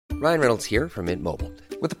Ryan Reynolds here from Mint Mobile.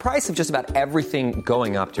 With the price of just about everything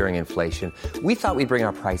going up during inflation, we thought we'd bring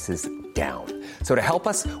our prices down. So to help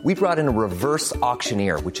us, we brought in a reverse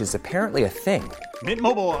auctioneer, which is apparently a thing. Mint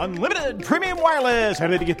Mobile Unlimited Premium Wireless. How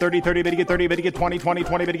to get 30, 30, bit to get 30, bit to get 20, 20,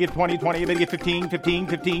 20, bit to get 20, 20, bit to get 15, 15,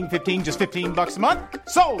 15, 15, just $15 a month?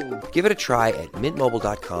 Sold! Give it a try at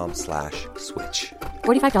mintmobile.com/switch.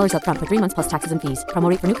 $45 up front for 3 months plus taxes and fees. Promo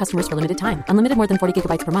rate for new customers for limited time. Unlimited more than 40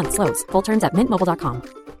 gigabytes per month. Slows full terms at mintmobile.com.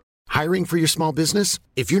 Hiring for your small business?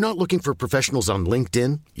 If you're not looking for professionals on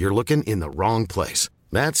LinkedIn, you're looking in the wrong place.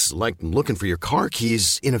 That's like looking for your car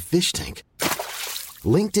keys in a fish tank.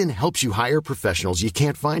 LinkedIn helps you hire professionals you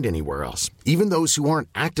can't find anywhere else, even those who aren't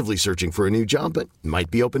actively searching for a new job but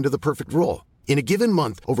might be open to the perfect role. In a given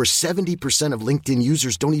month, over 70% of LinkedIn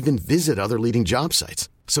users don't even visit other leading job sites.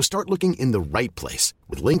 So start looking in the right place.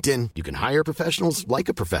 With LinkedIn, you can hire professionals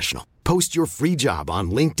like a professional. Post your free job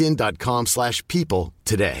on linkedin.com/people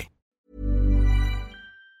today.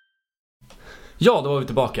 Ja, då var vi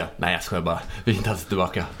tillbaka. Nej, jag skojar bara. Vi är inte alls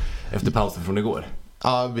tillbaka efter pausen från igår.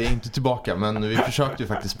 Ja, vi är inte tillbaka, men vi försökte ju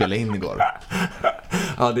faktiskt spela in igår.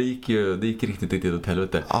 Ja, det gick riktigt åt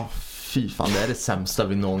helvete. Ja, fy fan, det är det sämsta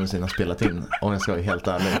vi någonsin har spelat in, om jag ska vara helt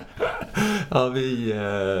ärlig. Ja,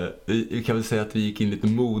 vi kan väl säga att vi gick in lite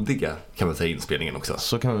modiga, kan man säga, i inspelningen också.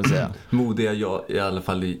 Så kan man väl säga. Modiga, i alla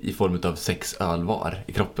fall i form av 6 öl var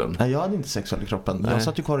i kroppen. Nej, jag hade inte 6 öl i kroppen. Nej. Jag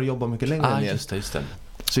satt ju kvar och jobbade mycket längre än er. Just det.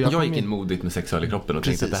 Så jag gick in modigt med 6 öl i kroppen och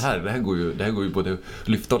tänkte att det här går ju både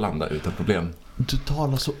lyfta och landa utan problem. Du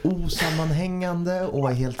talar så osammanhängande och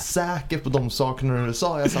var helt säker på de sakerna du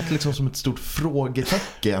sa. Jag satt liksom som ett stort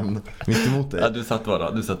frågetecken mitt emot dig. Ja, du satt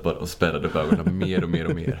bara och spärrade upp ögonen mer och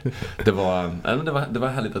mer. Det var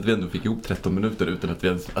härligt att vi ändå fick ihop 13 minuter utan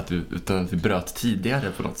att vi bröt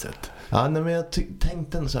tidigare på något sätt. Ja, nej, men jag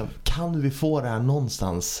tänkte ändå så här, kan vi få det här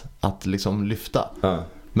någonstans att liksom lyfta? Ja.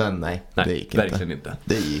 Men nej, det gick verkligen inte.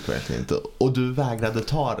 Det gick verkligen inte. Och du vägrade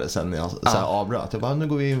ta det sen när jag så här avbröt. Jag bara, nu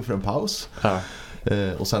går vi in för en paus. Ja.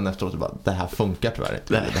 Och sen efteråt bara, det här funkar tyvärr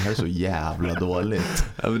inte. Det här är så jävla dåligt.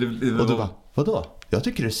 Ja, men och du bara, vadå? Jag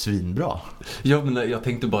tycker det är svinbra. Ja, men jag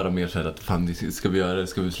tänkte bara mer så här att fan, ska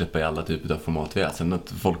vi släppa i alla typer av format vi är. Sen att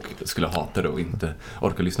folk skulle hata det och inte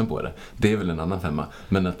orka lyssna på det. Det är väl en annan femma.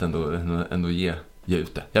 Men att ändå ge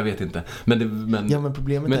ut det. Jag vet inte. Men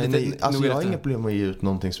problemet är alltså jag har inga problem med att ge ut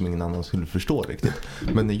någonting som ingen annan skulle förstå riktigt.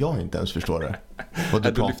 Men när jag inte ens förstår det, vad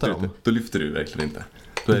du pratar om, då lyfter du verkligen inte.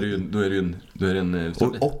 Då är det en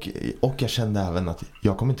och jag kände även att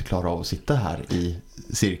jag kommer inte klara av att sitta här i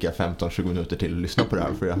cirka 15-20 minuter till och lyssna på det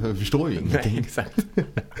här, för jag förstår ju ingenting. Nej, exakt.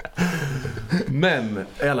 Men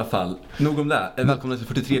i alla fall, nog om det. Välkomna till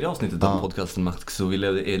 43 avsnittet av podcasten Max, så vill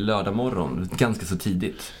jag lördag morgon, ganska så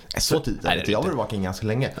tidigt. Så tidigt. Nej, jag har varit vaken ganska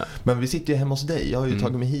länge. Ja. Men vi sitter ju hemma hos dig. Jag har ju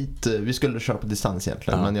tagit mig hit. Vi skulle köra på distans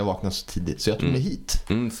egentligen, men jag vaknade så tidigt så jag tog mig hit.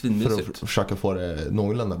 För att försöka få det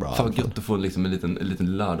någorlunda bra. Fan vad gött att få liksom en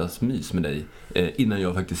liten lördagsmys med dig innan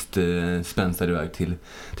jag faktiskt spänsar iväg till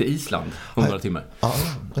Island om några timmar. Ja,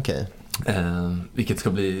 okej. Vilket ska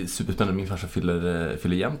bli superspännande. Min farsa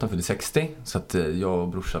fyller jämnt, han fyller 60. Så att jag och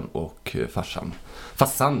brorsan och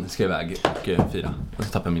farsan ska iväg och fira. Och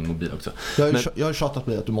så tappar jag min mobil också. Jag har tjatat på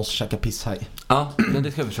dig att du måste käka pisshaj. Ja, men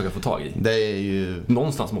det ska jag försöka få tag i. Det är ju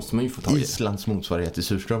någonstans måste man ju få tag i Islands motsvarighet till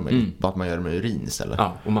surströmming. Bara att man gör det med urin istället.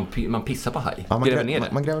 Ja, och man pissar på haj. Ja,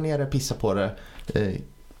 man gräver ner det, pissar på det,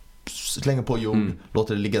 slänger på jord,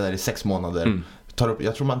 låter det ligga där i 6 månader.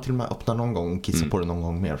 Jag tror man till och med öppnar någon gång och kissar på det någon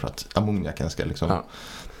gång mer för att ammoniaken ska liksom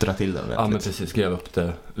dra till den. Ja, men precis, skrev upp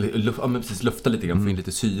det. Lufta lite grann, få in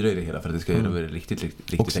lite syre i det hela för att det ska göra det riktigt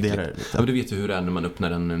äckligt. Ja, men du vet ju hur det är när man öppnar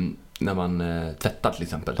den, när man tvättar till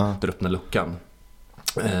exempel. Där öppnar luckan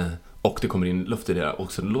och det kommer in luft i det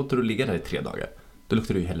och så låter du ligga där i 3 dagar. Då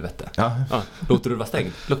luktar det ju helvete. Låter du vara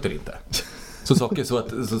stängd, luktar det inte. Så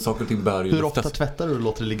saker och ting bör ju. Hur ofta tvättar du och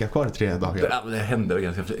låter det ligga kvar i 3 dagar? Ja, det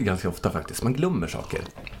händer ganska ofta faktiskt. Man glömmer saker.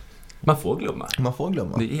 Man får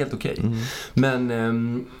glömma. Det är helt okej. Men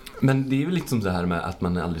det är ju liksom så här med att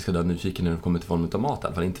man aldrig ska dö nyfiken när det kommer till form av mat, i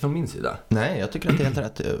alla fall inte från min sida. Nej, jag tycker att det är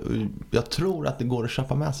helt rätt. Jag tror att det går att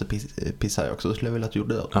köpa med sig pissar också. Så skulle jag vilja att du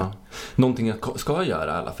gjorde det. Ja. Någonting jag ska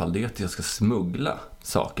göra i alla fall, det är att jag ska smuggla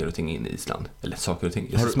saker och ting in i Island. Eller saker och ting.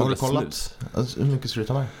 Jag ska har du kollat? Alltså, hur mycket ska du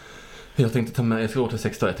ta med? Jag tänkte ta med, jag ska åka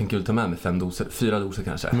 6 dagar. Jag tänker ta med mig 5 doser, 4 doser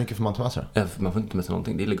kanske. Hur mycket får man ta med sig? Man får inte med sig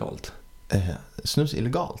någonting, det är illegalt. Snus är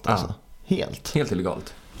illegalt alltså? Helt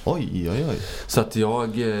illegalt. Oj. Så att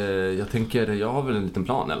jag tänker, jag har väl en liten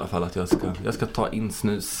plan i alla fall att jag ska ta in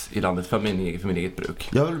snus i landet för min eget bruk.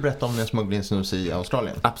 Jag vill berätta om när jag smugglade in snus i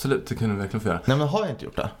Australien. Absolut, det kunde du verkligen få göra. Nej, men har jag inte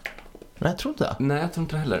gjort det? Nej, jag tror inte det. Nej, jag tror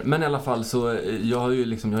inte det heller. Men i alla fall så, jag har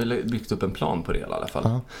ju byggt upp en plan på det i alla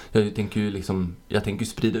fall. Jag tänker ju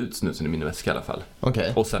sprida ut snusen i min väska i alla fall.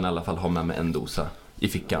 Okay. Och sen i alla fall ha med mig en dosa i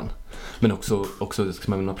fickan. Men också ska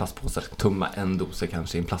man ha några plastpåsar, tumma en dosa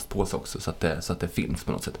kanske i en plastpåse också så att det finns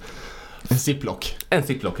på något sätt. En ziplock. En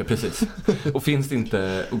ziplock, ja, precis. Och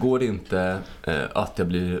går det inte att jag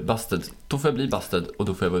blir busted, då får jag bli busted och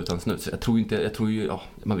då får jag vara utan snus.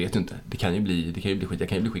 Man vet ju inte. Det kan ju bli skit, jag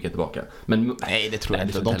kan ju bli skickad tillbaka. Men nej, det tror jag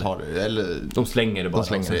inte. De tar det, eller de slänger det bara,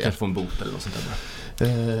 så kanske får en bot eller något sånt där. Men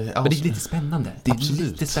det är lite spännande. Det är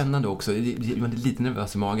lite spännande också. Man är lite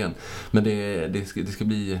nervös i magen. Men det ska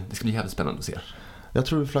bli jävligt spännande att se. Jag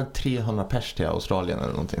tror vi flög 300 pers till Australien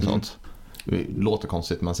eller någonting sånt. Det låter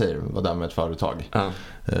konstigt man säger, var där med ett företag.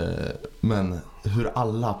 Men hur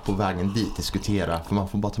alla på vägen dit diskuterar, för man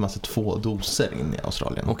får bara ta med sig 2 doser in i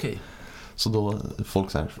Australien. Okej. Så då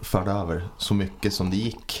folk så här förde över så mycket som det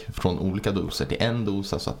gick från olika doser till en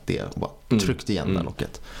dosa, så att det bara tryckte igen där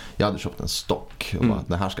locket. Jag hade köpt en stock och bara,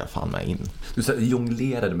 den här ska fan med in. Du så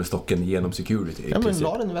jonglerde med stocken genom security. Ja, men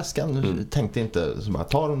la den i väskan. Tänkte inte så bara,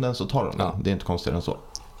 tar de den så tar de den. Det är inte konstigare än så.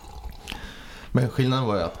 Men skillnaden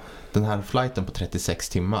var ju att den här flighten på 36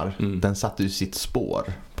 timmar, den satte ju sitt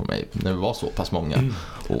spår på mig när vi var så pass många.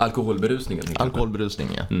 Och alkoholberusningen.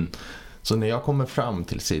 Ja. Så när jag kommer fram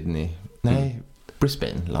till Sydney,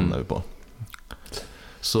 Brisbane landar vi på.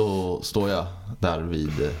 Så står jag där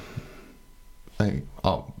vid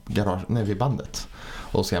vid bandet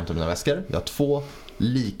och ska hämta mina väskor. Jag har 2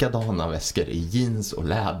 likadana väskor i jeans och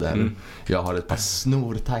läder. Jag har ett par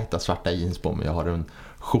snortajta svarta jeans på mig. Jag har en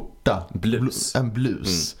skjorta, en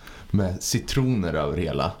blus med citroner över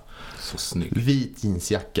hela. Så snygg. Vit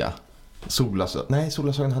jeansjacka.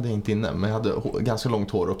 Solglasögon hade jag inte inne, men jag hade ganska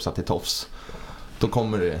långt hår uppsatt i tofs. Då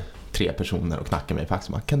kommer det 3 personer och knackar mig på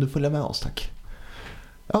axeln. Kan du följa med oss, tack?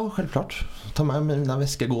 Ja, självklart. Ta med mig mina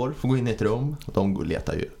väskor, får gå in i ett rum. De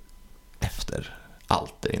letar ju efter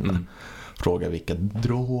allt där inne. Frågar vilka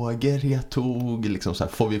droger jag tog. Liksom så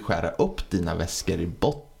här, får vi skära upp dina väskor i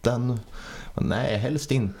botten? Nej,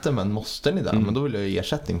 helst inte, men måste ni där? Men då vill jag ju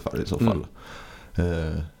ersättning för det i så fall.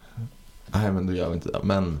 Nej, men då gör vi inte det.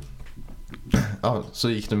 Men ja, så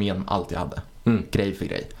gick de igenom allt jag hade. Grej för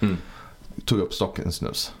grej. Tog upp stocken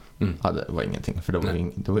snus. Det var ingenting, för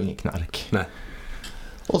det var ingen knark. Nej.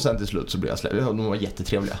 Och sen till slut så blev jag släppt. De var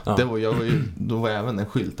jättetrevliga. Då var även en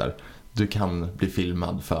skylt där. Du kan bli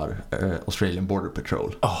filmad för Australian Border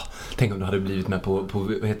Patrol. Tänk om du hade blivit med på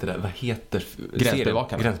vad heter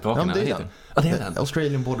Gränsbevakarna. Ja, det är den.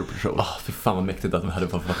 Australian Border Patrol. Fy fan vad mäktigt att de hade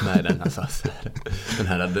varit med i den. Alltså, den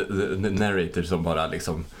här narrator som bara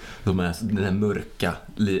liksom, den här mörka,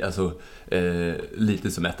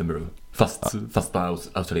 lite som Attenborough, fast på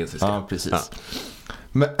australiensiska. Ja, precis. Ja.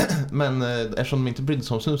 Men eftersom de inte brydde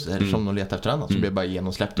sig om snus, eftersom de letade efter annat, så blev jag bara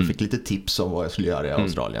genomsläppt och fick lite tips om vad jag skulle göra i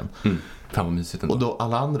Australien. Fan vad mysigt ändå. Och då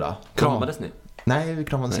alla andra... Kramades ni? Nej, vi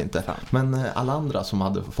kramades inte. Fan. Men alla andra som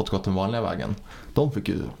hade fått gått den vanliga vägen, de fick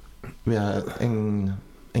ju... Vi har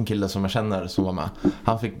en kille som jag känner som var med.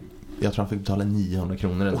 Jag tror han fick betala 900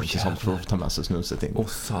 kronor eller sånt för att ta med sig snuset in.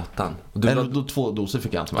 Satan. Då 2 doser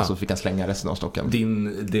fick jag inte med, så fick han slänga resten av stocken.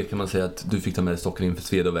 Det kan man säga att du fick ta med stocken in för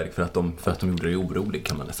sved och verk för att de gjorde dig orolig,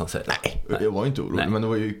 kan man nästan säga. Nej, jag var inte orolig. Men det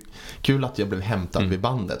var ju kul att jag blev hämtad vid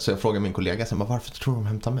bandet. Så jag frågade min kollega sen, varför tror de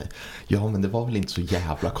hämtar mig? Ja, men det var väl inte så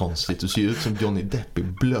jävla konstigt. Du ser ju ut som Johnny Depp i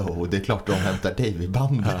Blow. Det är klart de hämtar dig vid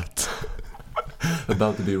bandet.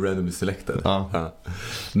 About to be randomly selected. Ja.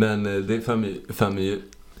 Men det är för mig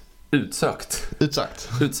Utsökt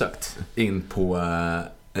in på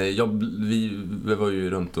vi var ju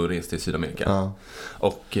runt och reste i Sydamerika.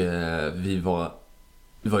 Och vi var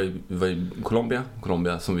i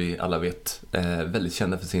Colombia som vi alla vet väldigt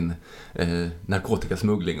kända för sin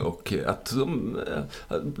narkotikasmuggling, och att de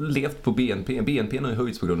levt på BNP. BNP har ju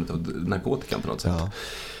höjts på grund av narkotikan på något sätt.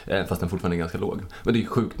 Fast den fortfarande är ganska låg. Men det är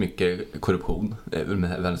sjukt mycket korruption.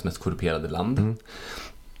 Världens mest korrumperade land.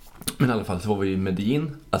 Men i alla fall så var vi i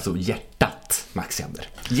Medellin, alltså hjärtat, Max Jander.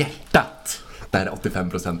 Hjärtat! Där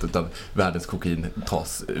 85% av världens kokain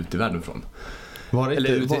tas ut i världen från.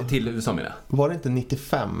 Till USA menar jag. Var det inte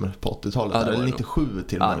 95 på 80-talet? Eller 97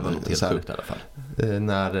 till och med? Det var något helt sjukt i alla fall.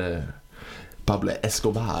 När Pablo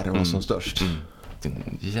Escobar var som störst.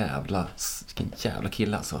 Vilken jävla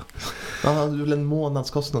kille alltså. Han hade väl en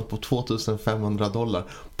månadskostnad på $2,500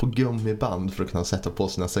 på gummiband för att kunna sätta på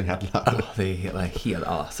sina sedlar. Det är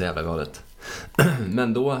helt så jävla galet.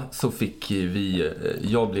 Men då så fick vi,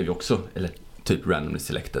 jag blev ju också, eller typ randomly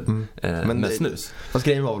selected med snus. Fast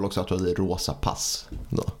grejen var väl också att du hade rosa pass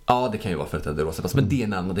då? Ja, det kan ju vara för att jag hade rosa pass. Men det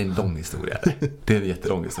är en lång historia. Det är en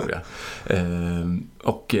jättelång historia.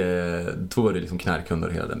 Och då var det liksom knarkkunder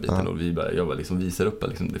och hela den biten. Och jag bara liksom visar upp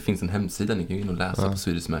liksom, det finns en hemsida, ni kan ju in och läsa på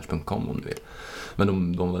swedishmatch.com om ni vill.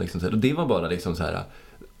 Men de var liksom så här, och det var bara liksom så här,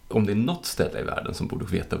 om det är något ställe i världen som borde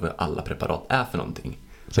veta vad alla preparat är för någonting.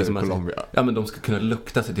 Så liksom Colombia. Ja, men de ska kunna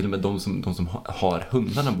lukta sig till, med de som har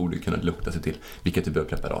hundarna borde kunna lukta sig till vilka typer av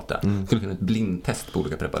preparat det är. Skulle kunna ett blindtest på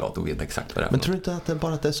olika preparat och veta exakt vad det är. Men tror du inte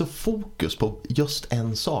att det är så fokus på just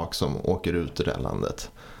en sak som åker ut ur det här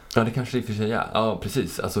landet? Ja, det kanske i och för sig är. Ja,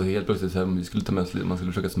 precis. Alltså helt plötsligt om vi skulle man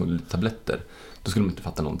skulle försöka smuggla lite tabletter, då skulle de inte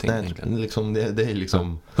fatta någonting. Nej, liksom, det är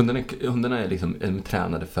liksom... Ja. Hundarna är liksom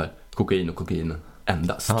tränade för kokain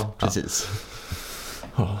endast. Ja, precis.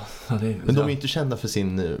 Ja, men de är ju inte kända för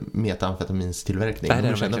sin metamfetaminstillverkning. Nej, de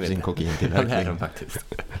är kända för sin kokaintillverkning. Ja, det är de faktiskt.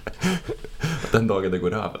 Den dagen det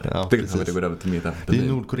går över. Ja, det går över till metamfetamin. Det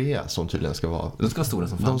är Nordkorea som tydligen ska vara... De ska vara stora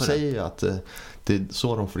som fan. De säger ju att det är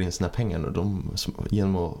så de får in sina pengar.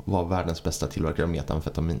 Genom att vara världens bästa tillverkare av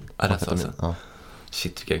metamfetamin. Ja, det är så. Ja.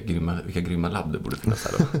 Shit, vilka grymma labb det borde finnas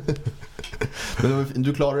här då. Men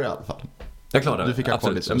du klarar det i alla fall. Jag klarade det. Du fick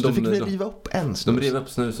absolut. Du fick riva upp en snus. De rev upp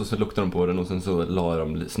snus och så luktade de på den och sen så la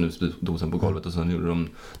de snusdosen på golvet och sen gjorde de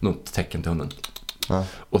något tecken till hunden. Ja.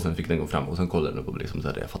 Och sen fick den gå fram och sen kollade den på liksom så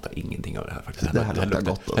här, jag fattar ingenting av det här faktiskt. Det här luktar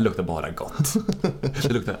gott då. Det luktar bara gott. Det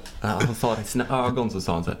luktar, han sa det i sina ögon, så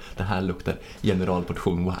sa han så här, det här luktar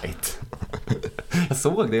generalportion white. Jag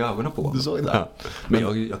såg det i ögonen på honom. Du såg det? Ja. Men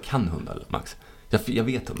jag kan hundar, Max. Jag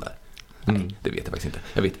vet hundar. Nej, det vet jag faktiskt inte.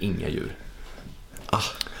 Jag vet inga djur.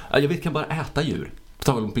 Jag vet, kan bara äta djur. På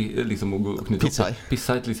tal om liksom att gå och knyta upp.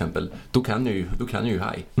 Pissa till exempel. Då kan jag ju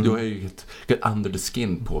haj. Jag är ju get under the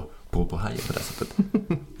skin på hajen på det sättet.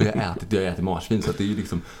 Jag äter marsvin, så att det är ju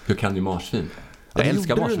liksom, jag kan ju marsvin. Jag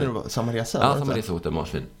älskar marsvin. När du var samma resa? Ja, samma resa åt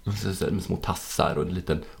marsvin. Med små tassar och en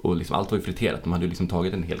liten, och liksom allt var ju friterat. De hade ju liksom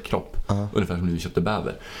tagit en hel kropp. Ungefär som när vi köpte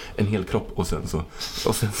bäver. En hel kropp och sen så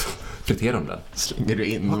friterar de den. Slänger du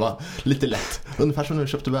in, va? Lite lätt. Ungefär som när du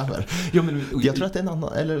köpte bäver. Ja, men jag tror att det är en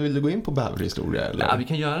annan. Eller vill du gå in på bäverhistoria? Eller? Ja, vi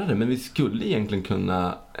kan göra det. Men vi skulle egentligen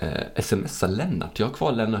kunna smsa Lennart. Jag har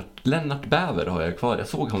kvar Lennart Bäver har jag kvar. Jag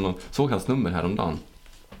såg hans nummer häromdagen.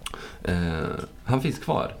 Han finns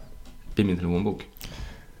kvar i min telefonbok.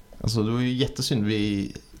 Alltså det var ju jättesynd.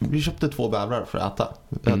 Vi köpte 2 bävrar för att äta.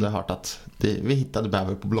 Vi hade hört att vi hittade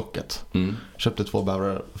bäver på Blocket. Köpte 2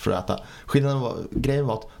 bävrar för att äta. Grejen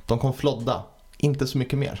var att de kom flodda. Inte så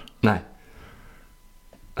mycket mer. Nej,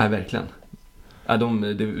 verkligen.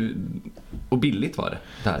 Och billigt var det.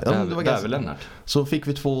 Det var ganska Lennart. Så fick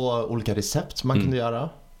vi 2 olika recept man kunde göra.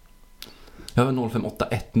 Jag har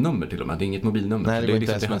 0581-nummer till och med. Det är inget mobilnummer. Nej, det går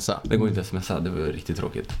inte smsa. Det går inte smsa. Det var riktigt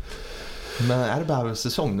tråkigt. Men är det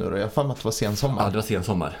bäversäsong nu då? Jag fann att det var sensommar. Ja, det var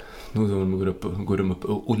sensommar. Går de upp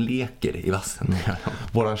och leker i vassen.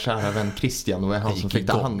 Våran kära vän Christian, och han som fick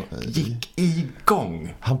det. Han gick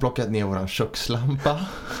igång. Han plockade ner våran kökslampa.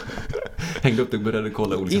 Hängde upp och började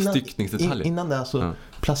kolla olika styckningsdetaljer. Innan det så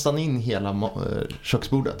plastade han in hela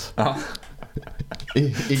köksbordet. Ja.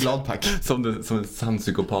 I gladpack. Som en sann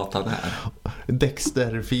psykopat han är.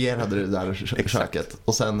 Dexterifierade det där köket.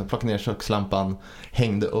 Och sen plockade ner kökslampan,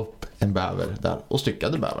 hängde upp en bäver där och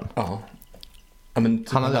styckade bävern. Ja.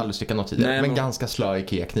 Han hade aldrig styckat något tidigare. Men ganska slö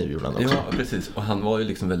Ikea-kniv gjorde han också. Ja, precis. Och han var ju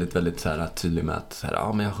liksom väldigt, väldigt så här, tydlig med att så här,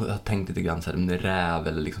 ja, men jag har tänkt lite grann så här, med räv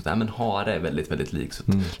eller liksom så här, men hare är väldigt, väldigt lik. Så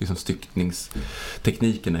att, liksom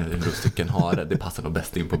styckningstekniken är hur stycken hare, det passar nog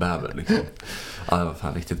bäst in på bäver. Liksom. Ja, det var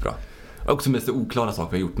fan riktigt bra. Också mest oklara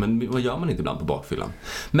saker vi har gjort, men vad gör man inte ibland på bakfyllan?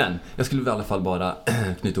 Men jag skulle i alla fall bara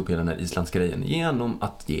knyta upp hela den här Islandsgrejen genom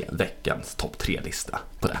att ge veckans topp 3-lista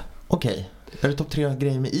på det. Okej. Är det topp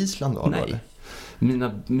 3-grejer med Island då? Nej.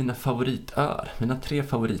 Mina favoritöar. Mina 3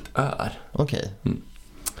 favoritöar. Okej.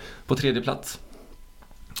 På 3:e plats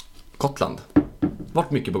Gotland.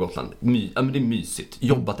 Varit mycket på Gotland. Men det är mysigt.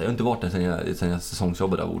 Jobbat där. Jag har inte varit där sen jag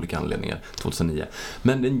säsongsjobbade av olika anledningar 2009.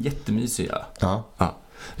 Men det är en jättemysig ö. Ja.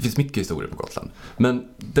 Det finns mycket historier på Gotland. Men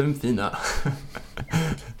den fina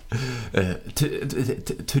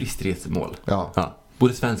turistresmål. Ja.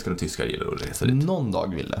 Både svenskar och tyskar gillar att resa dit. Någon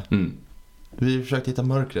dag ville. Vi försökte hitta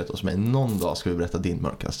mörkret hos mig. Någon dag ska vi berätta din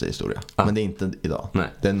mörkaste historia. Men det är inte idag. Nej.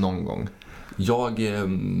 Det är någon gång. Jag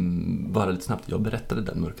bara lite snabbt. Jag berättade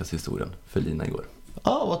den mörkaste historien för Lina igår.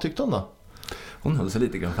 Vad tyckte hon då? Hon höll sig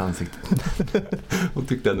lite grann för ansiktet. Hon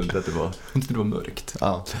tyckte ändå inte att det var mörkt.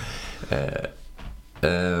 Ja.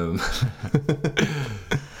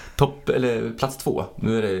 Plats 2.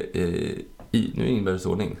 Nu är det nu är inbördes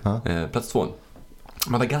ordning. Plats 2.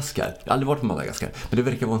 Madagaskar. Jag har aldrig varit på Madagaskar, men det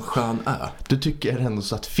verkar vara en skön ö. Du tycker ändå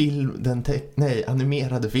så att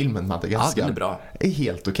animerade filmen Madagaskar den är bra. Är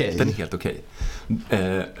helt okej. Den är helt okej.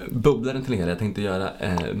 Bubblaren till er, jag tänkte göra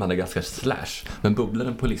Madagaskar / men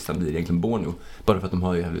bubblaren på listan blir egentligen Borneo, bara för att de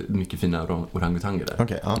har ju mycket fina orangutanger där.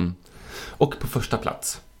 Okej, ja. Och på första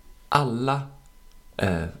plats, alla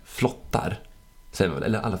flottar, säger man,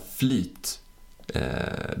 eller alla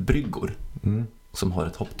flytbryggor som har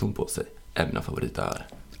ett hopptorn på sig är mina favoritöar.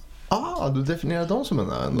 Du definierar dem som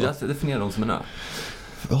en ö ändå. Jag definierar dem som en ö.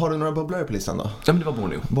 Har du några bubblare på listan då? Ja, men det var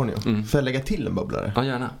Borneo. Får jag lägga till en bubblare? Ja,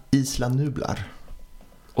 gärna. Isla Nublar.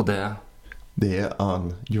 Och det? Det är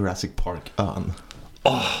ön, Jurassic Park-ön.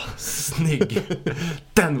 Snygg.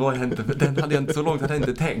 Den hade jag inte så långt, hade jag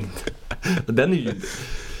inte tänkt. Den är ju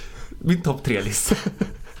min topp 3-lista.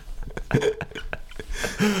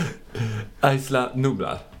 Isla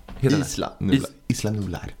Nublar. Isla Nublar.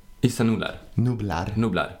 Isla Nublar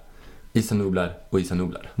och Isla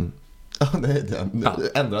Nublar. Ja, nej, det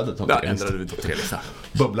ändrade topp 3. Ja, ändrade vi topp 3-lista.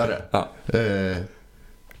 Bubblare. Ja.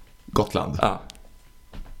 Gotland. Ja.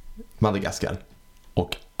 Madagaskar.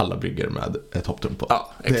 Och alla brygger med ett hopptorn på.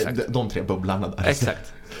 Ja, exakt. De 3 bubblarna där.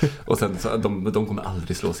 Exakt. Och sen så, de kommer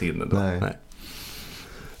aldrig slås in ändå. Nej.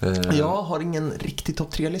 Jag har ingen riktig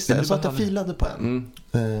topp 3-lista. Jag sa att jag filade på en.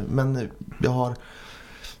 Men jag har,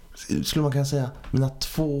 skulle man kunna säga,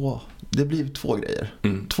 det blir 2 grejer.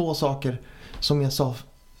 2 saker som jag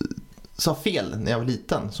sa fel när jag var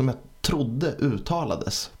liten, som jag trodde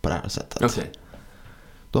uttalades på det här sättet. Okay.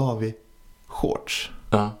 Då har vi shorts.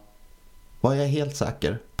 Ja. Var jag helt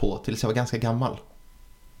säker på tills jag var ganska gammal.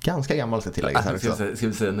 Ganska gammal ska tilläggas här också. Ska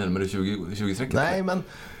vi säga närmare 20-strecket? Nej, men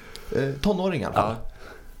tonåring i alla fall.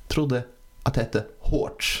 Trodde att det hette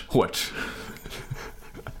Horts.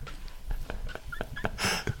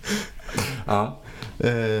 Ja.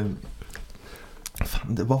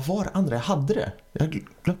 Vad var det andra? Jag hade det. Jag har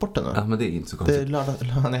glömt bort det nu. Ja, men det är inte så konstigt. Det är lördag.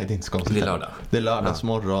 Nej, det är inte så konstigt. Det är lördag. Det är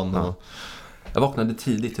lördagsmorgon. Ja. Jag vaknade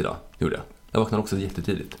tidigt idag, gjorde jag. Jag vaknade också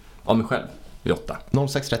jättetidigt. Av mig själv, vid 8.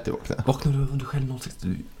 06:30 vaknade. Vaknade du själv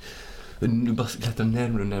 06:30? Du bara klättrar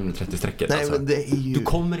närmare och närmare 30-strecket. Nej, alltså. Men det är ju... Du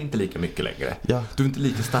kommer inte lika mycket längre. Ja. Du är inte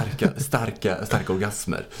lika starka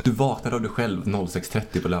orgasmer. Du vaknar av dig själv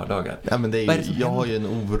 06:30 på lördagar. Ja, men det är ju, jag har ju en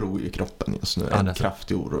oro i kroppen just nu. En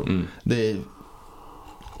kraftig oro. Det är,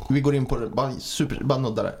 vi går in på det, bara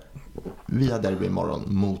nudda det. Vi har derby imorgon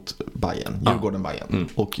mot Bayern, Djurgården-Bayern.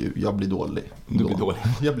 Och jag blir dålig. Du blir dålig?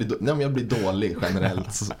 Jag blir dålig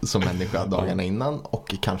generellt som människa dagarna innan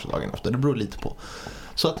och kanske dagen efter. Det beror lite på.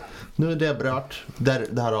 Så att nu är det berört.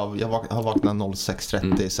 Därav, jag har vaknat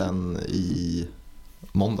 06:30 sen i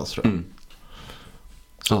måndags, tror jag.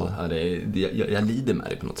 Så. Ja, jag lider med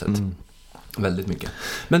det på något sätt. Väldigt mycket.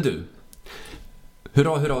 Men du,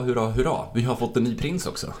 hurra. Vi har fått en ny prins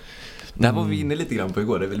också. Det här var vi inne lite grann på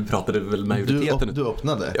igår. Vi pratade väl majoriteten. Du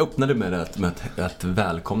öppnade? Jag öppnade med att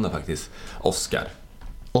välkomna faktiskt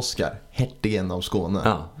Oscar, hertigen av Skåne.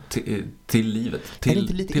 Ja, till livet. Är det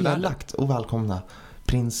inte lite elakt att välkomna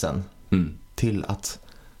prinsen till att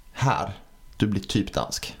du blir typ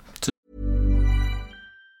dansk?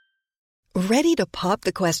 Ready to pop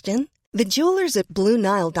the question? The jewelers at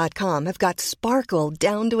BlueNile.com have got sparkle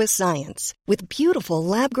down to a science with beautiful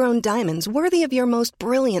lab-grown diamonds worthy of your most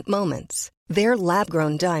brilliant moments. Their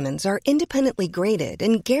lab-grown diamonds are independently graded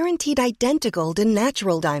and guaranteed identical to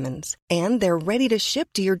natural diamonds, and they're ready to ship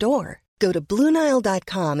to your door. Go to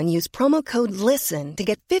BlueNile.com and use promo code LISTEN to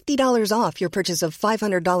get $50 off your purchase of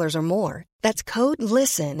 $500 or more. That's code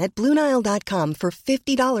LISTEN at BlueNile.com for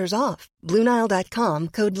 $50 off. BlueNile.com,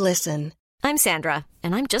 code LISTEN. I'm Sandra,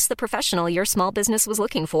 and I'm just the professional your small business was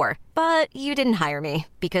looking for. But you didn't hire me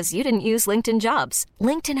because you didn't use LinkedIn Jobs.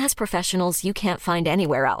 LinkedIn has professionals you can't find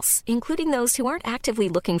anywhere else, including those who aren't actively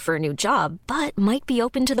looking for a new job, but might be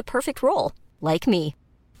open to the perfect role, like me.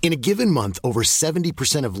 In a given month, over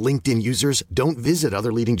 70% of LinkedIn users don't visit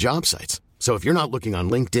other leading job sites. So if you're not looking on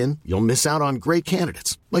LinkedIn, you'll miss out on great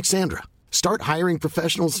candidates like Sandra. Start hiring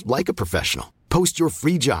professionals like a professional. Post your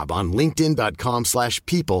free job on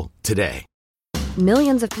linkedin.com/people today.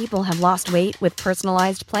 Millions of people have lost weight with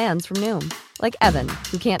personalized plans from Noom. Like Evan,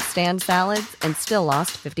 who can't stand salads and still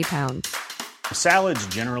lost 50 pounds. Salads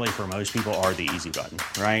generally for most people are the easy button,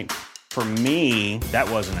 right? For me,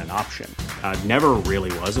 that wasn't an option. I never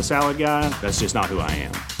really was a salad guy. That's just not who I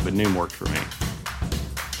am. But Noom worked for me.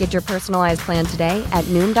 Get your personalized plan today at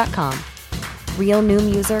Noom.com. Real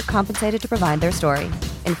Noom user compensated to provide their story.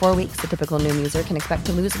 In 4 weeks, the typical Noom user can expect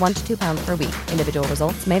to lose 1 to 2 pounds per week. Individual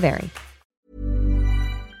results may vary.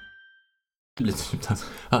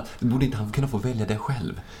 Borde inte han kunna få välja det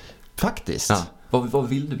själv? Faktiskt. Ja. Vad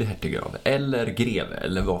vill du bli hertig av? Eller greve?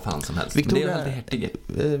 Eller vad fan som helst. Victoria, det är väl hertig.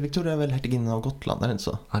 Victoria är väl hertiginnan av Gotland, är det inte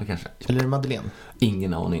så? Ja, det kanske. Eller är det Madeleine?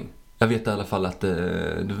 Ingen aning. Jag vet i alla fall att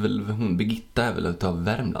hon Birgitta är väl utav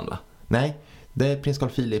Värmland, va? Nej, det är prins Carl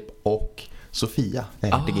Philip och Sofia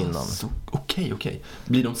är hertiginnan. Okej.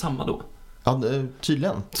 Blir de samma då? Ja,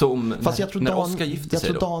 tydligen. Så fast jag tror Oscar gifter sig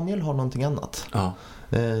jag tror Daniel har någonting annat. Ja.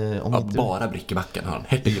 Bara Brickebacken har han.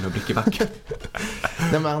 Hertigen och Brickebacken.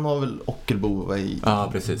 Nej, men han har väl Ockelbo i... Ja,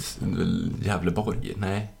 precis. Gävleborg.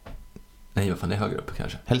 Nej, vad fan, det är högre upp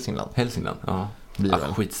kanske. Hälsingland, ja.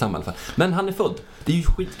 Skitsamma i alla fall. Men han är född. Det är ju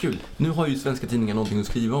skitkul. Nu har ju svenska tidningar någonting att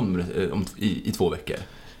skriva om i 2 veckor.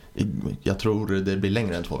 Jag tror det blir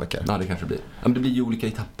längre än 2 veckor. Ja, det kanske blir. Ja, men det blir ju olika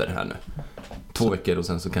etapper här nu. 2 veckor och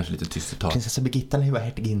sen så kanske lite tyst ett tag. Prinsessa Birgitta är ju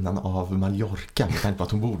hertiginnan av Mallorca. Jag tänkte på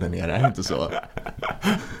att hon bor där nere, är det inte så?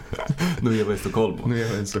 Nu är jag i Stockholm.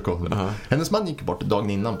 Uh-huh. Hennes man gick bort dagen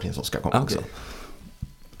innan prins Oscar kom också.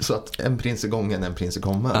 Så att en prins är gången, en prins är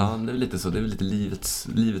kommen. Ja, det är lite så. Det är lite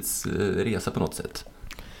livets resa på något sätt.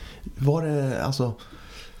 Var det alltså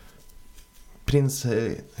prins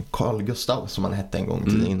Carl Gustav som han hette en gång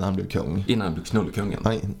till innan han blev kung? Innan han blev knullkungen.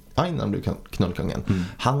 Ja, innan han blev knullkungen.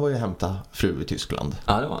 Han var ju hämta fru i Tyskland.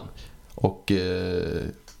 Ja, det var han. Och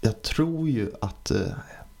jag tror ju att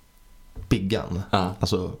Biggan,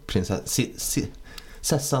 alltså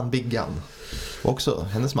prinsessan Biggan, också,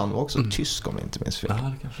 hennes man var också tysk om jag inte minns fel. Ja,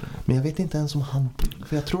 det kanske. Men jag vet inte ens om han,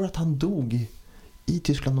 för jag tror att han dog i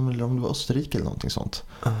Tyskland eller om det var Österrike eller någonting sånt.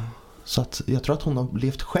 Så att jag tror att hon har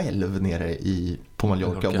levt själv nere på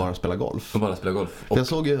Mallorca och bara spelar golf. Och jag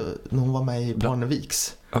såg ju när hon var med i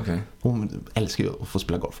Parneviks. Okay. Hon älskar ju att få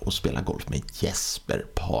spela golf och spela golf med Jesper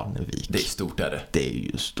Parnevik. Det är stort, är det. Det är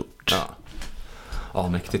ju stort. Ja,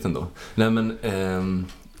 mäktigt ändå. Nej, men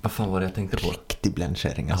vad fan var det jag tänkte på? Riktig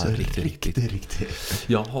bländkärring, alltså. Riktigt.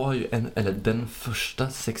 Jag har ju den första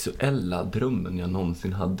sexuella drömmen jag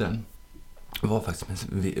någonsin hade var faktiskt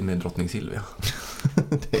med drottning Silvia.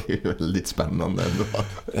 Det är ju väldigt spännande ändå.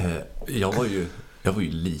 Jag var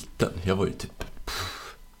ju liten. Jag var ju typ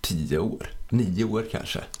 10 år. 9 år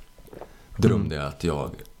kanske. Drömde jag att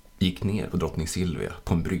jag gick ner på drottning Silvia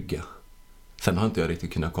på en brygga. Sen har inte jag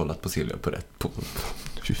riktigt kunnat kolla på Silvia på rätt på.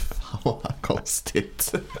 Fy fan vad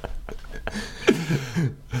konstigt.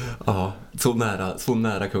 Ja, så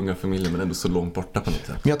nära kungafamiljen men ändå så långt borta på något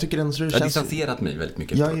sätt. Men jag tycker ändå så det känns... Jag har distanserat mig väldigt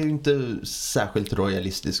mycket. Jag är ju inte särskilt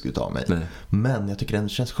royalistisk utav mig. Nej. Men jag tycker ändå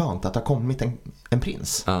det känns skönt att det har kommit en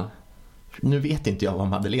prins. Ja. Nu vet inte jag vad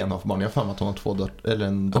Madeleine har för barn. Jag har för mig att hon har 2 dotter, eller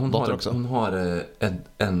en dotter också. Hon har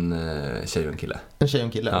en tjej och en kille. En tjej och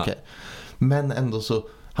en kille, okej. Men ändå så,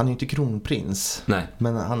 han är ju inte kronprins. Nej.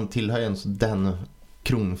 Men han tillhör ju den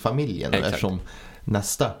kronfamiljen. Exakt. Eftersom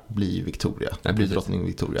nästa blir Victoria. Det blir drottning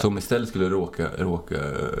Victoria. Så om istället skulle råka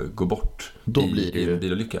gå bort då blir det ju en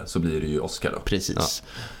bilolycka så blir det ju Oscar då. Precis.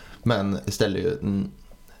 Ja. Men istället ju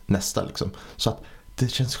nästa liksom. Så att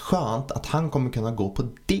det känns skönt att han kommer kunna gå på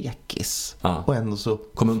dekis. Och ändå så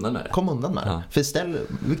kom undan med det. För istället,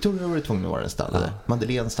 Victoria var ju tvungen att vara den stället.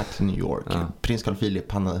 Madeleine stack till New York. Prins Carl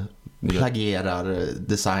Philip, han plagierar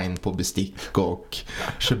design på bestick och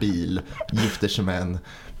kör bil, gifter sig med en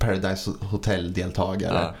Paradise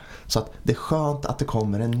Hotel-deltagare. Så att det är skönt att det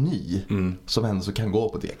kommer en ny som ändå så kan gå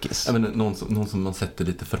på dekis. Ja, men någon som man sätter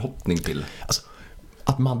lite förhoppning till. Alltså,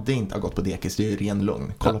 att Madde inte har gått på dekis, det är ju ren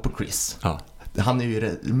lugn. Kolla på Chris. Han är ju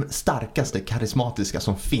det starkaste karismatiska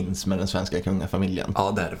som finns med den svenska kungafamiljen.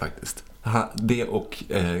 Ja, det är det faktiskt. Det och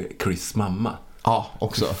Chris mamma. Ja,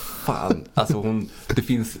 också. Fan, alltså det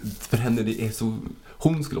finns, för henne det är så,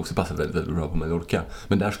 hon skulle också passa väldigt, väldigt bra på Mallorca.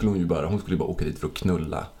 Men där skulle hon skulle bara åka dit för att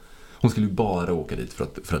knulla. Hon skulle ju bara åka dit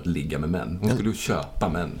för att ligga med män. Hon skulle ju köpa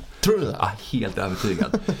män. Tror du det? Ja, helt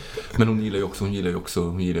övertygad. Men hon gillar ju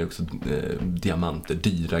också diamanter,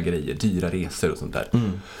 dyra grejer, dyra resor och sånt där.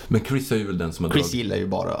 Men Chris är ju väl den som har Chris gillar ju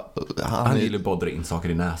bara han gillar bara dra in saker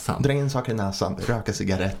i näsan. Röka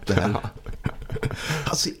cigaretter.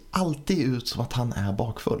 Han ser alltid ut som att han är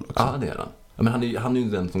bakfull också. Ja, det är han. Men han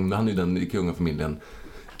är ju den i kungafamiljen,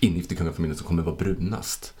 ingift i kungafamiljen som kommer vara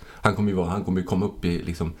brunast. Han kommer ju komma upp i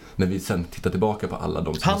liksom, när vi sen tittar tillbaka på alla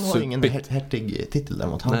de som han har ju ingen hertig titel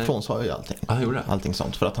däremot. Han frånsade ju allting. Allting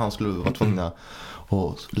sånt för att han skulle vara tvungen att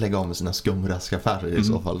lägga av med sina skumraskaffärer i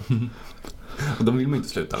så fall. Och de vill man inte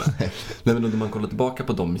sluta med. Nej, men om man kollar tillbaka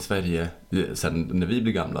på dem i Sverige sen när vi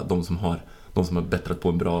blir gamla, de som har bättrat på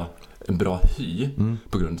en bra hy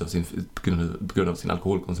på grund av sin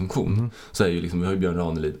alkoholkonsumtion, så är ju liksom, vi har ju Björn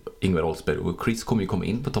Ranelid, Ingvar Oldsberg och Chris kommer ju komma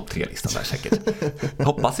in på topp 3-listan där säkert.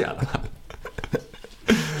 Hoppas i alla fall.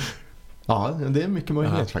 Ja, det är mycket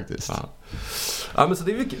möjligt faktiskt. Ja, men så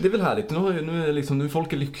det är väl härligt. Nu är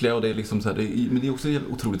folk är lyckliga och det är liksom så här, men det är också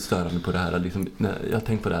otroligt störande på det här liksom, jag har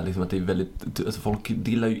tänkt på det här liksom, att det är väldigt, alltså folk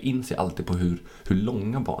delar ju in sig alltid på hur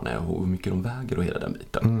långa barn är och hur mycket de väger och hela den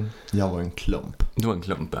biten. Jag var en klump. Du var en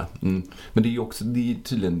klump, ja. Men det är ju också, det är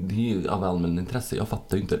tydligen, det är ju av allmän intresse. Jag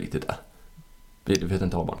fattar ju inte riktigt det. Vi vet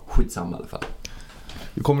inte ha barn. Skitsamma i alla fall.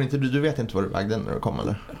 Du vet inte vad du vägde när du kom,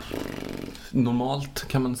 eller? Normalt,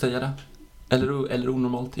 kan man säga det? Eller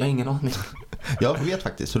onormalt? Jag har ingen aning. Jag vet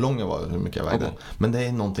faktiskt hur lång jag var och hur mycket jag vägde. Okay. Men det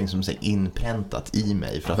är någonting som är inpräntat i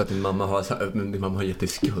mig. För att din mamma har gett dig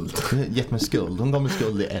skuld. Gett mig skuld. Hon gav mig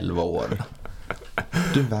skuld i 11 år.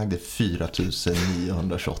 Du vägde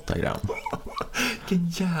 4928 gram. Vilken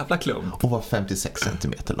jävla klump. Och var 56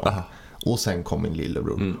 centimeter lång. Aha. Och sen kom min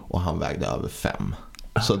lillebror och han vägde över 5.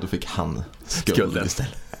 Så då fick han skulden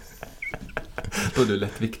istället. Då är du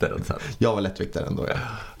lättviktare sen. Jag var lättviktare ändå, ja.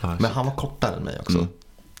 Men han var kortare än mig också.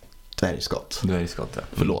 Dvärgskott. Ja.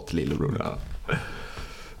 Förlåt, lillebror. Ja.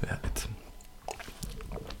 Härligt.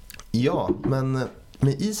 Ja, men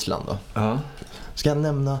med Island då? Ja. Ska jag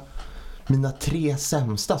nämna mina 3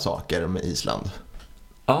 sämsta saker med Island?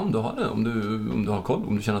 Ja, om du har det. Om du har koll.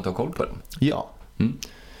 Om du känner att du har koll på det. Ja.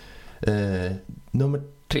 Nummer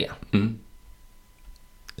 3.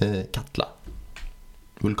 Katla.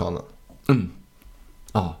 Vulkanen.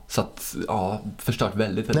 Ja, så att, förstört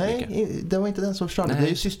väldigt mycket. Nej, det var inte den som förstörde. Det är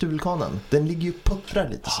ju systervulkanen. Den ligger ju puttrar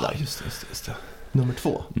lite sådär. Just det. Nummer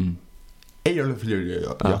 2.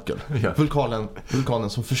 Eyjafjallajökull. Vulkanen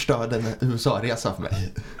som förstörde en USA-resa för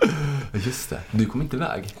mig. Just det. Du kom inte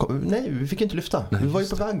iväg? Nej, vi fick inte lyfta. Vi var ju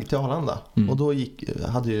på väg till Arlanda. Och då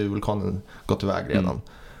hade ju vulkanen gått iväg redan.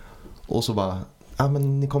 Och så bara,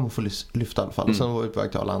 men ni kommer få lyfta i alla fall. Och sen var vi på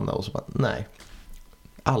väg till Arlanda och så bara, nej.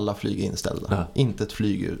 Alla flyg är inställda. Ja. Inte ett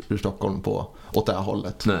flyg ur Stockholm åt det här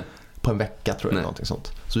hållet. Nej. På en vecka tror jag, någonting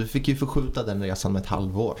sånt. Så vi fick ju förskjuta den resan med ett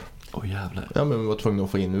halvår. Jävlar. Ja, men vi var tvungna att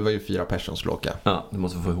få in. Vi var ju 4 personer som skulle åka. Ja, du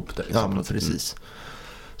måste få ihop det. Liksom. Ja, men precis.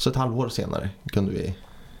 Så ett halvår senare kunde vi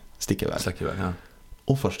sticka iväg. Ja.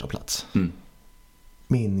 Och första plats.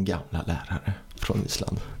 Min gamla lärare från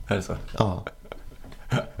Island. Är det så? Ja.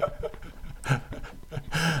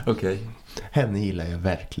 Okej. Henne gillar jag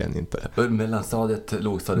verkligen inte. Mellanstadiet,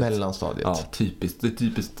 lågstadiet. Mellanstadiet. Ja, typiskt. Det är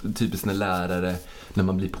typiskt när lärare, när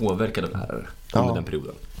man blir påverkad av lärare under den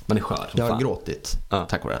perioden. Man är skör. Jag har gråtit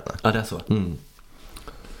tack vare henne. Ja, det är så.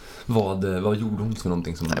 Vad gjorde hon för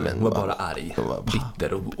någonting som hon var bara arg,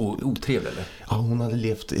 bitter och otrevlig, eller? Ja, hon hade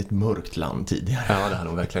levt i ett mörkt land tidigare. Ja, det hade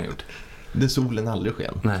hon verkligen gjort. Det solen aldrig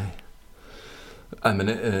sken. Nej, men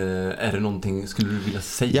är det någonting, skulle du vilja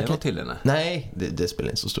säga något till henne? Nej, det spelar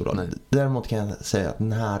inte så stor roll. Nej. Däremot kan jag säga att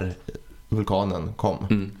när vulkanen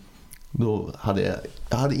kom, då hade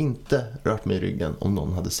jag inte rört mig i ryggen om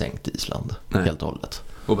någon hade sänkt Island helt och hållet.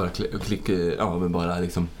 Och bara bara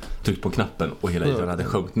liksom tryckt på knappen och hela Island hade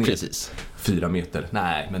sjunkit ner. Precis. 4 meter.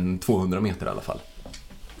 Nej, men 200 meter i alla fall.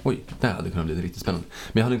 Oj, det hade kunnat bli riktigt spännande.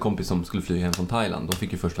 Men jag hade en kompis som skulle flyga hem från Thailand. De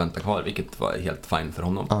fick ju först vänta kvar, vilket var helt fine för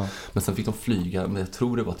honom. Men sen fick de flyga, men jag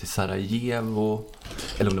tror det var till Sarajevo,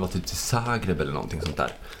 eller om det var till Zagreb eller någonting sånt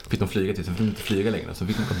där. Fick de flyga till, så fick de inte flyga längre. Så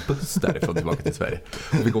fick de åka buss därifrån tillbaka till Sverige.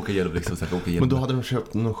 Och fick åka igenom liksom, så åka igenom. Men då hade de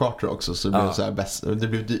köpt någon charter också, så det blev så här det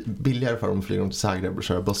blev billigare för dem att flyga dem till Zagreb och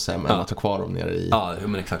köra buss hem än att ta kvar dem nere i. Ja,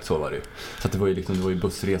 men exakt så var det ju. Så att det var ju liksom, det var ju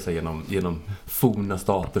bussresa genom forna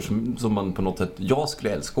stater som man på något sätt, jag skulle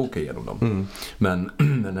älska att åka igenom dem. Men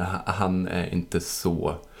han är inte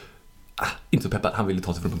så peppad. Han ville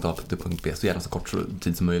ta sig från punkt A till punkt B så gärna så kort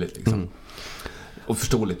tid som möjligt liksom. Och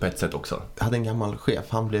förståeligt på ett sätt också. Jag hade en gammal chef,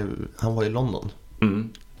 han var i London.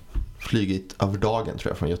 Flygit över dagen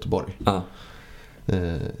tror jag från Göteborg.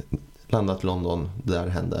 Landat i London, där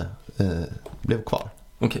hände, blev kvar.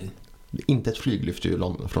 Okej. Inte ett flyg lyfte ju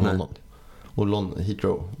från London. Och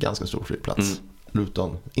Heathrow, ganska stor flygplats.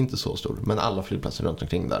 Luton, inte så stor, men alla flygplatser runt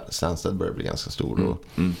omkring där. Stansted börjar bli ganska stor och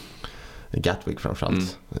Gatwick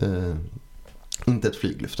framförallt. Inte ett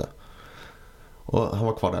flyg lyfte. Och han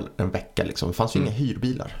var kvar där en vecka liksom. Det fanns ju inga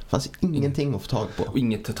hyrbilar. Det fanns ingenting att få tag på. Och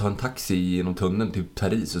inget att ta en taxi genom tunneln till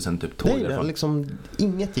Paris och sen typ tåg. Nej, det liksom,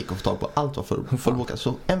 inget gick att få tag på. Allt var fullbokat.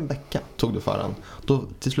 Så en vecka tog det för han. Då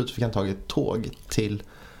till slut fick han tagit ett tåg till,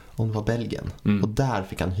 om det var Belgien. Och där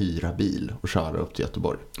fick han hyra bil och köra upp till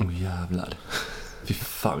Göteborg. Jävlar. Fy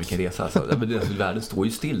fan vilken resa alltså. Världen står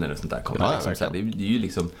ju still när det sånt där kommer. Ja, liksom. Det är ju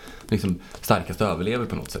liksom starkaste överlever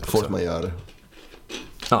på något sätt. Får man gör.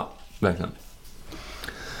 Ja, verkligen.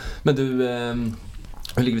 Men du,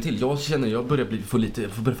 hur ligger vi till? Jag känner jag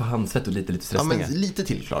börjar få handsvett och lite stressningar. Ja, men lite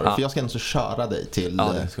till Klara, för jag ska ändå köra dig till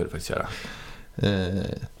det ska du faktiskt göra.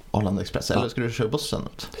 Arlanda Express, eller ska du köra bussen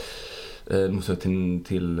ut? Måste till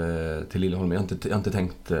Liljeholmen. Jag har inte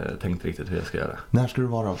tänkt riktigt hur jag ska göra. När ska du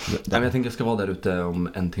vara där? Nej, men jag tänker jag ska vara där ute om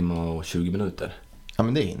 1 timme och 20 minuter. Ja,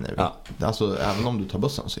 men det hinner vi. Ja. Alltså, även om du tar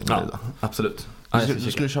bussen så hinner vi. Absolut.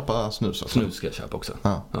 Du skulle köpa snus också. Snus ska jag köpa också.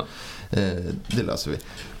 Ja. Det löser vi.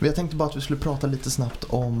 Men jag tänkte bara att vi skulle prata lite snabbt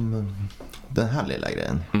om den här lilla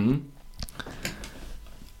grejen.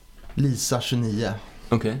 Lisa, 29,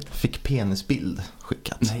 fick penisbild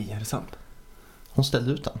skickat. Nej, är det sant? Hon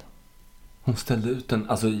ställde ut den. Hon ställde ut den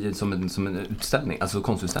alltså som en utställning, alltså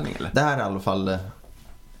konstutställning eller? Det här är i alla fall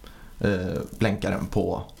blänkaren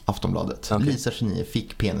på Aftonbladet. Okay. Lisa, 29,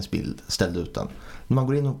 fick penisbild, ställde ut den. När man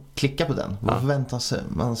går in och klickar på den, vad förväntar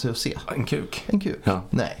man sig att se? En kuk. En kuk? Ja.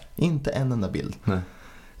 Nej, inte en enda bild. Nej.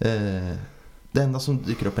 Det enda som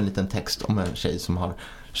dyker upp en liten text om en tjej som har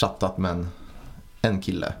chattat med en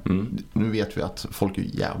kille. Nu vet vi att folk är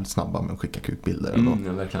jävligt snabba med att skicka kukbilder.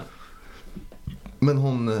 Ja, verkligen. Men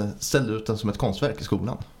hon ställde ut den som ett konstverk i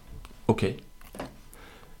skolan. Okej.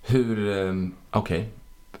 Okej.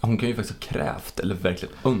 Hon kan ju faktiskt ha krävt eller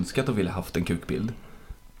verkligen önskat och ville haft en kukbild.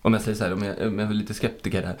 Om jag säger så här, om jag är lite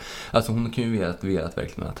skeptiker här. Alltså hon kan ju velat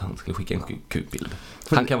verkligen att han skulle skicka en kukbild.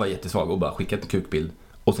 Han kan vara jättesvag och bara skicka en kukbild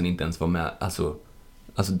och sen inte ens vara med. Alltså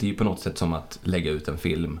det är ju på något sätt som att lägga ut en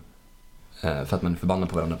film för att man är förbannad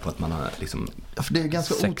på varandra på att man har liksom... Ja, för det är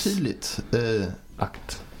ganska otydligt.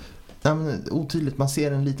 Akt. Ja, men otydligt. Man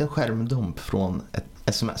ser en liten skärmdump från ett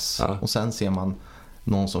sms. Och sen ser man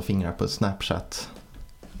någon som fingrar på ett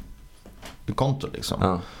Snapchat-konto liksom.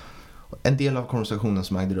 Ja. En del av konversationen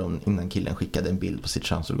som ägde rum innan killen skickade en bild på sitt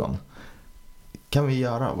könsorgan. Kan vi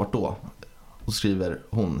göra? Vart då? Och skriver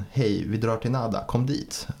hon: hej, vi drar till Nada, kom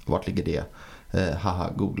dit. Vart ligger det? Haha,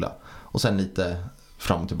 googla. Och sen lite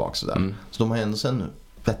fram och tillbaka sådär. Så de har ändå en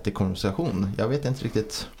vettig konversation. Jag vet inte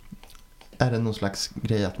riktigt. Är det någon slags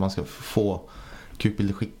grej att man ska få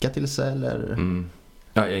kukbilder skicka till sig eller?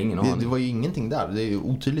 Ja, jag har ingen aning. Det var ju ingenting där. Det är ju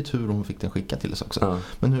otydligt hur hon fick den skicka till sig också. Ja.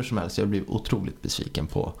 Men hur som helst, jag blev otroligt besviken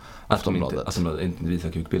på Aftonbladet. Att de inte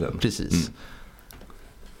visar kukbilden. Precis.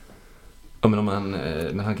 Ja,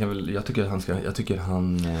 men han kan väl, jag tycker han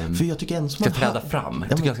ska träda fram.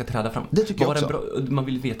 Jag tycker han ska träda fram. Det tycker jag också. Man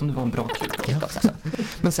vill veta om det var en bra kuk. Ja.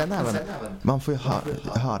 Men sen även, man får ju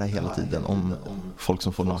höra hela tiden om folk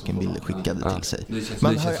som får nakenbilder skickade till sig. Det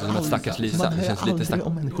känns som ett stackars Lisa. Man hör aldrig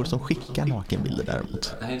om människor som skickar nakenbilder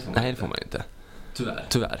däremot. Nej, det får man inte.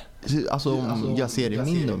 Tyvärr. Alltså jag ser i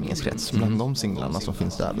min umgängeskrets bland de singlarna som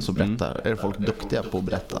finns där så är folk duktiga på att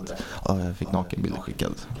berätta att jag fick nakenbilder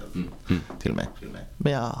skickad till mig.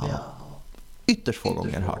 Men jag har ytterst få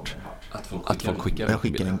gånger hört att folk skickar jag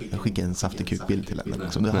skickar en saftig kukbild till henne.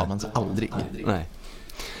 Liksom. Det har man så aldrig. Nej.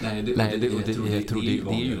 Jag tror det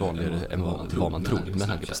är ju vanligare än vad man tror. Men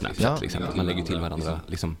här på Snapchat till exempel. Man lägger till varandra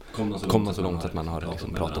liksom, kommer så långt att man har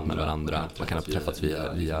liksom pratat med varandra. Man kan ha träffats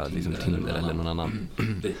via liksom Tinder eller någon annan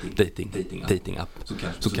dating-app.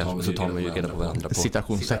 Så tar man ju reda på varandra på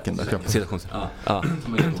citationstecken där. Ja,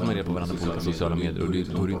 tar man reda på varandra på sociala medier. Och då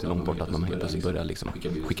är det inte långt bort att man helt plötsligt börjar liksom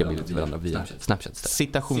skicka bilder till varandra via Snapchat.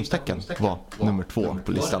 Citationstecken var nummer 2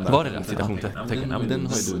 på listan där. Var det den citationstecken? Ja, men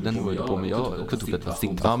den har ju på mig. Jag har också tog det var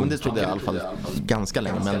ja, men det trodde jag i alla fall ganska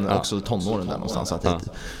länge, men också tonåren där någonstans att det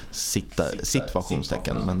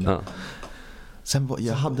situationstecken, men sen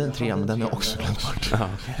jag hade en 3, men den är också glömt bort.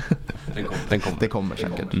 Det kommer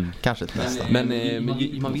säkert. Kanske till nästa. Men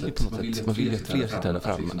man vill ju på något sätt, man vill ju att fler ska träda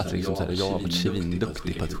fram att liksom så här, jag har varit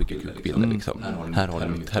svinduktig på att skicka kukbilder liksom. Här har du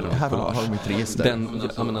mitt register.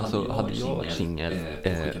 Men alltså, hade jag varit singel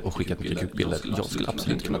och skickat mycket kukbilder, jag skulle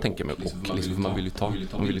absolut kunna tänka mig och liksom, man vill ju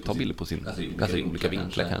ta bilder på sin, alltså i olika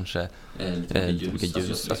vinklar kanske, olika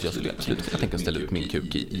ljus. Alltså jag skulle absolut kunna tänka att ställa ut min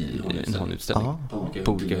kuk i en sån utställning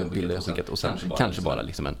på olika bilder jag skickat och sen kanske bara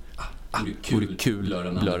liksom en vore kul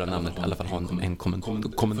blöra namnet, i alla fall ha en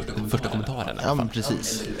första kommentaren. Ja, men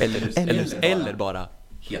precis. Eller bara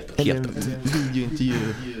eller en videointervju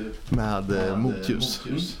med motljus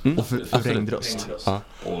och förvrängd röst. Ja.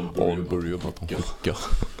 Och börjar bara på skicka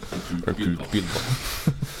en kukbild.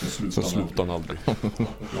 Sen slutar han aldrig.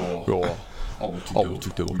 Ja. Jag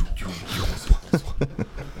tyckte det var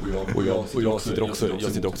och jag sitter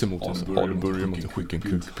också emot oss. Ja, då börjar man skicka en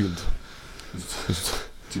kukbild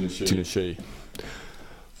till en tjej.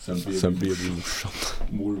 Sen blev det morsan.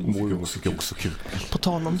 Mormor fick också kuk. På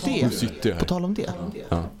tal om det.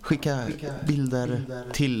 Skicka bilder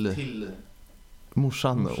till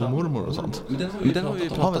morsan och mormor och sånt. Men den har vi ju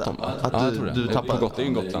pratat om. Att du tappar Gott, det är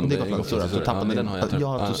ju Gotland. Det är Gotland, så tappar men den har jag. Jag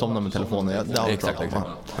har somnat med telefonen. Det har jag pratat om.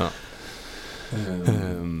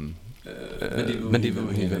 Men det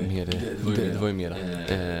var ju mer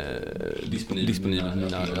disponibel med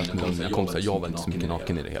mina kompisar. Jag var inte så mycket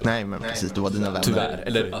naken i det hela. Nej, men precis, det var dina vänner. Tyvärr,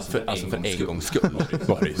 eller för en gångs skull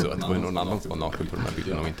var det ju så att det var någon annan som var naken på de här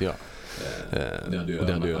bilderna och inte jag. Och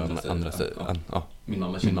det hade ju andra sidan. Ja,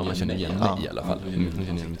 min mamma känner igen mig i alla fall. Hon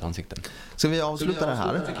känner igen mitt ansikte. Ska vi avsluta det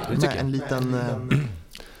här med en liten...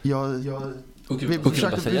 Vi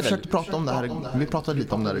försökte prata om det här. Vi pratade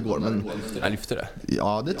lite om det här igår, men jag lyfte det.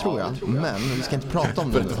 Ja, det tror jag. Men vi ska inte prata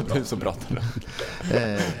om det. Det är så pratade.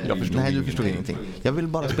 Nej, du förstod ingenting. Jag vill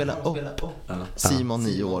bara spela upp Simon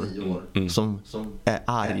 9 år som är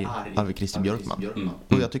arg över Christer Björkman.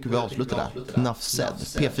 Och jag tycker vi avslutar där. Nuff said.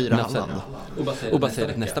 P4 Halland. Och bara säga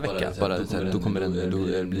det nästa vecka. Bara så här, då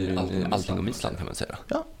blir allting om Island, kan man säga.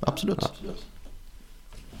 Ja, absolut.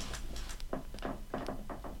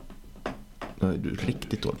 Nu är du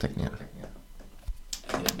riktigt dålig täckning här.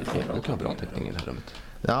 Det kan vara bra täckning i det här rummet.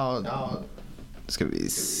 Ja, ska vi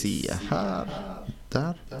se här.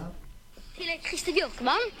 Där. Till Christer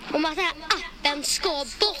Björkman om att den här appen ska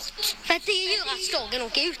bort. För att det gör att slagen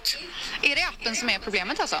åker ut. Är det appen som är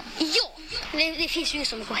problemet alltså? Ja, det finns ju ingen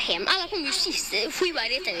som går hem. Alla kom ju sist 7:a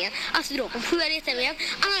deltävlingen. Alltså då kom 7:a deltävlingen.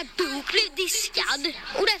 Anna Bok blev diskad.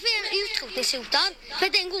 Och därför är den utrotningshotad. För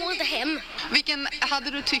att den går inte hem. Vilken hade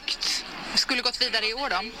du tyckt skulle gått vidare i år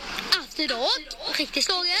då? Afterdag, riktig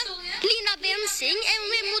slager. Linda Bensing, en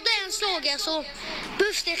med modern slager så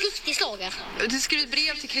behövs det riktig slager. Du skrev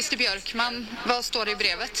brev till Christer Björkman. Vad står det i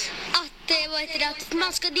brevet? Att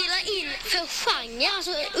man ska dela in för genre,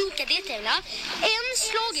 alltså olika deltävlingar. En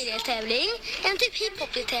slagerdeltävling, en typ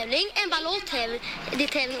hiphop-deltävling, en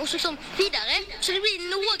balladdeltävling och så vidare. Så det blir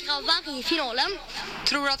några av varje i finalen.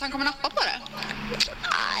 Tror du att han kommer nappa på det?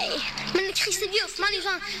 Nej, men Christer Björkman är ju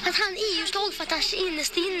så att han är ju slagfattare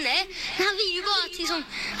innerst inne. Men han vill ju bara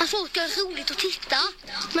att folk ska ha roligt att titta.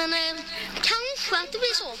 Men kanske att det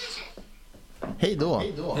blir så. Hej då.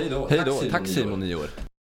 Hej då. Tack Simon 9 år.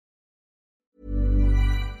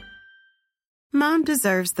 Mom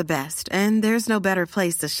deserves the best, and there's no better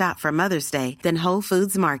place to shop for Mother's Day than Whole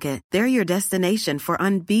Foods Market. They're your destination for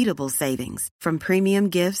unbeatable savings, from premium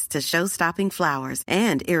gifts to show-stopping flowers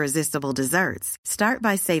and irresistible desserts. Start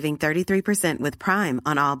by saving 33% with Prime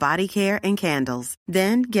on all body care and candles.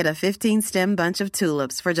 Then get a 15-stem bunch of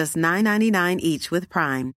tulips for just $9.99 each with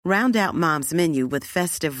Prime. Round out Mom's menu with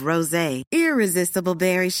festive rosé, irresistible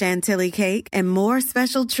berry chantilly cake, and more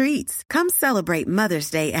special treats. Come celebrate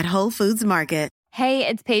Mother's Day at Whole Foods Market. Hey,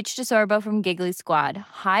 it's Paige DeSorbo from Giggly Squad.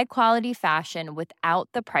 High quality fashion without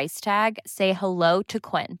the price tag. Say hello to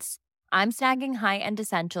Quince. I'm snagging high-end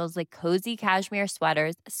essentials like cozy cashmere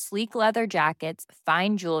sweaters, sleek leather jackets,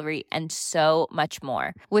 fine jewelry, and so much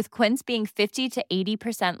more. With Quince being 50 to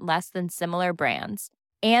 80% less than similar brands.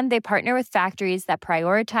 And they partner with factories that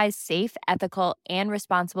prioritize safe, ethical, and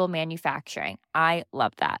responsible manufacturing. I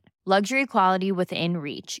love that. Luxury quality within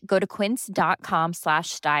reach. Go to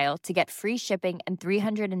quince.com/style to get free shipping and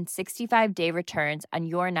 365-day returns on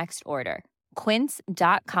your next order.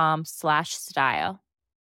 Quince.com/style.